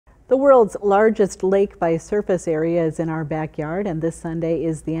The world's largest lake by surface area is in our backyard, and this Sunday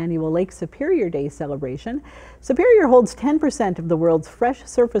is the annual Lake Superior Day celebration. Superior holds 10% of the world's fresh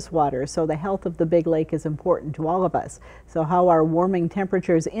surface water, so the health of the big lake is important to all of us. So how are warming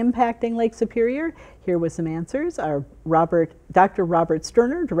temperatures impacting Lake Superior? Here with some answers are Dr. Robert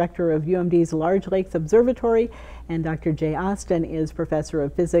Sterner, director of UMD's Large Lakes Observatory, and Dr. Jay Austin is professor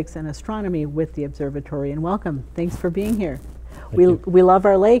of physics and astronomy with the observatory. And welcome. Thanks for being here. We love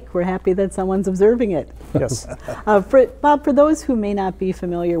our lake. We're happy that someone's observing it. Yes. Bob, for those who may not be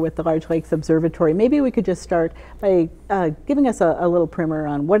familiar with the Large Lakes Observatory, maybe we could just start by giving us a little primer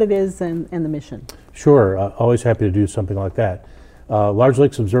on what it is and the mission. Sure. Always happy to do something like that. Large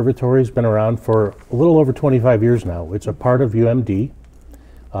Lakes Observatory has been around for a little over 25 years now. It's a part of UMD.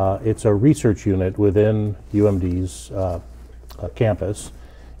 It's a research unit within UMD's campus,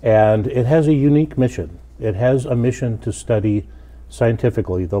 and it has a unique mission. It has a mission to study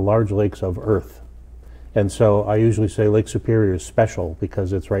scientifically the large lakes of Earth. And so I usually say Lake Superior is special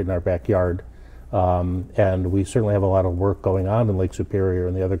because it's right in our backyard. And we certainly have a lot of work going on in Lake Superior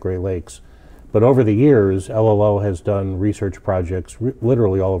and the other Great Lakes. But over the years, LLO has done research projects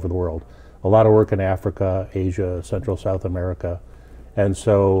literally all over the world. A lot of work in Africa, Asia, Central South America. And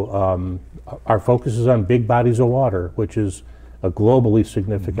so our focus is on big bodies of water, which is a globally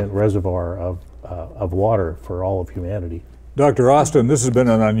significant reservoir of water for all of humanity. Dr. Austin, this has been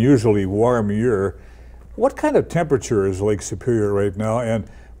an unusually warm year. What kind of temperature is Lake Superior right now, and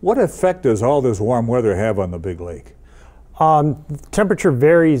what effect does all this warm weather have on the big lake? Temperature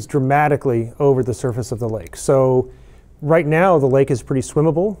varies dramatically over the surface of the lake. So right now the lake is pretty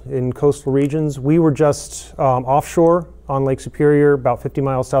swimmable in coastal regions. We were just offshore on Lake Superior, about 50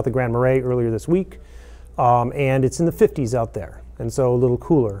 miles south of Grand Marais earlier this week, and it's in the 50s out there. And so a little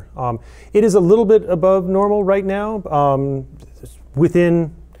cooler. It is a little bit above normal right now,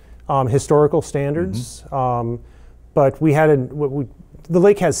 within historical standards. But we had the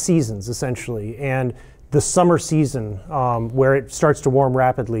lake has seasons essentially, and the summer season, where it starts to warm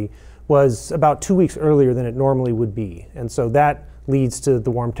rapidly, was about 2 weeks earlier than it normally would be, and so that leads to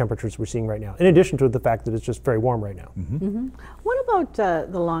the warm temperatures we're seeing right now, in addition to the fact that it's just very warm right now. What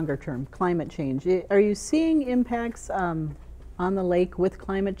about the longer term, climate change? Are you seeing impacts on the lake with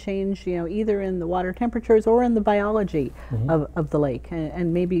climate change, either in the water temperatures or in the biology of the lake?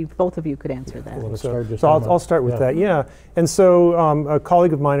 And maybe both of you could answer that. So I'll start with that, yeah. And so a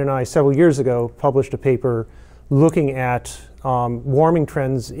colleague of mine and I several years ago published a paper looking at warming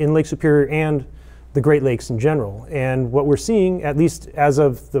trends in Lake Superior and the Great Lakes in general. And what we're seeing, at least as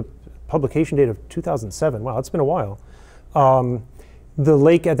of the publication date of 2007, wow, it's been a while, the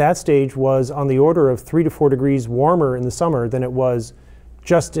lake at that stage was on the order of 3 to 4 degrees warmer in the summer than it was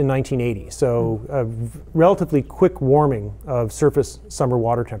just in 1980. So a relatively quick warming of surface summer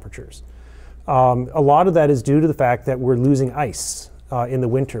water temperatures. A lot of that is due to the fact that we're losing ice in the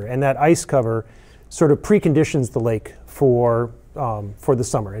winter, and that ice cover sort of preconditions the lake for the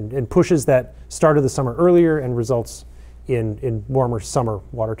summer and pushes that start of the summer earlier and results in warmer summer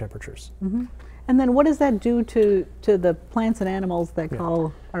water temperatures. And then what does that do to the plants and animals that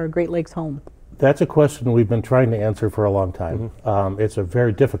call our Great Lakes home? That's a question we've been trying to answer for a long time. It's a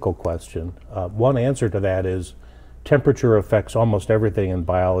very difficult question. One answer to that is temperature affects almost everything in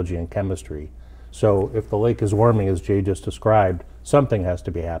biology and chemistry. So if the lake is warming, as Jay just described, something has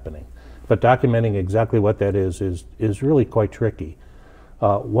to be happening. But documenting exactly what that is really quite tricky.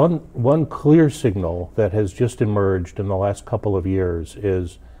 One clear signal that has just emerged in the last couple of years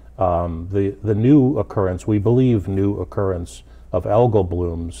is the new occurrence, we believe new occurrence of algal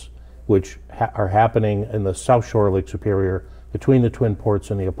blooms, which are happening in the South Shore of Lake Superior between the Twin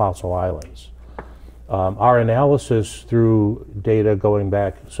Ports and the Apostle Islands. Our analysis through data going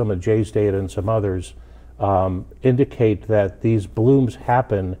back, some of Jay's data and some others, indicate that these blooms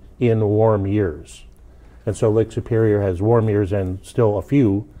happen in warm years. And so Lake Superior has warm years and still a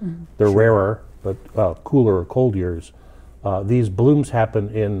few, they're rarer, but cooler or cold years. These blooms happen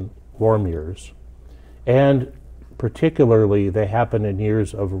in warm years, and particularly they happen in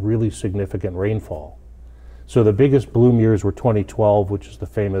years of really significant rainfall. So the biggest bloom years were 2012, which is the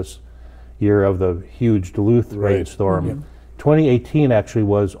famous year of the huge Duluth rainstorm. 2018 actually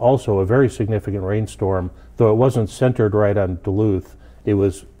was also a very significant rainstorm, though it wasn't centered right on Duluth. It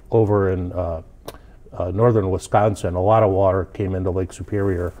was over in northern Wisconsin. A lot of water came into Lake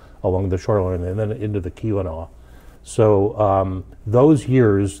Superior along the shoreline and then into the Keweenaw. So those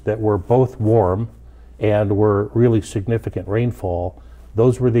years that were both warm and were really significant rainfall,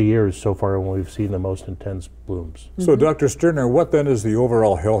 those were the years so far when we've seen the most intense blooms. So Dr. Sterner, what then is the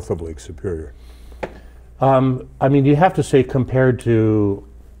overall health of Lake Superior? I mean, you have to say compared to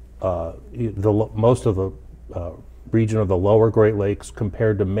most of the region of the lower Great Lakes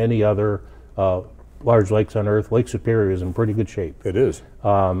compared to many other large lakes on Earth. Lake Superior is in pretty good shape. It is.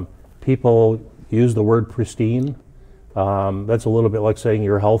 People use the word pristine. That's a little bit like saying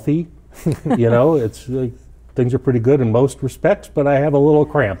you're healthy. You know, it's things are pretty good in most respects, but I have a little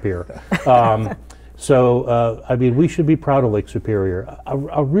cramp here. So, I mean, we should be proud of Lake Superior.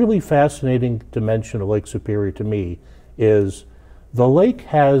 A really fascinating dimension of Lake Superior to me is the lake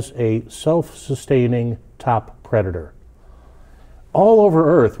has a self-sustaining top predator. All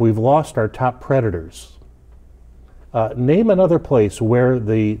over Earth, we've lost our top predators. Name another place where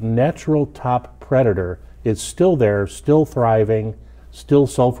the natural top predator is still there, still thriving, still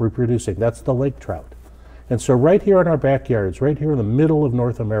self-reproducing. That's the lake trout. And so right here in our backyards, right here in the middle of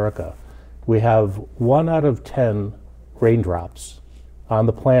North America, we have 1 out of 10 raindrops on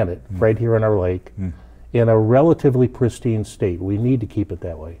the planet right here in our lake in a relatively pristine state. We need to keep it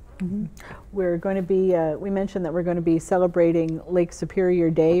that way. We're going to be, we mentioned that we're going to be celebrating Lake Superior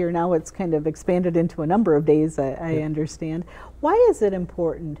Day, or now it's kind of expanded into a number of days, I understand. Why is it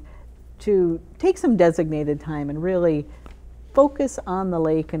important to take some designated time and really focus on the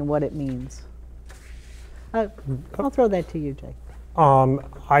lake and what it means? I'll throw that to you, Jay.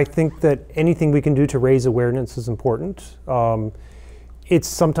 I think that anything we can do to raise awareness is important. It's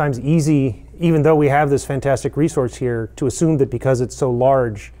sometimes easy, even though we have this fantastic resource here, to assume that because it's so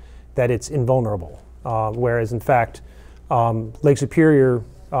large that it's invulnerable. Whereas in fact, Lake Superior,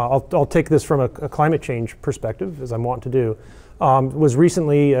 I'll take this from a climate change perspective, as I'm wanting to do, was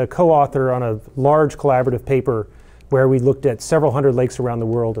recently a co-author on a large collaborative paper where we looked at several hundred lakes around the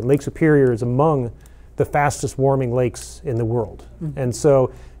world, and Lake Superior is among the fastest warming lakes in the world. And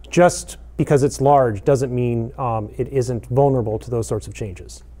so just because it's large doesn't mean it isn't vulnerable to those sorts of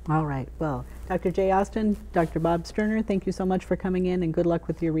changes. All right. Well, Dr. Jay Austin, Dr. Bob Sterner, thank you so much for coming in, and good luck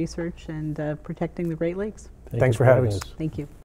with your research and protecting the Great Lakes. Thanks for having us. Thank you.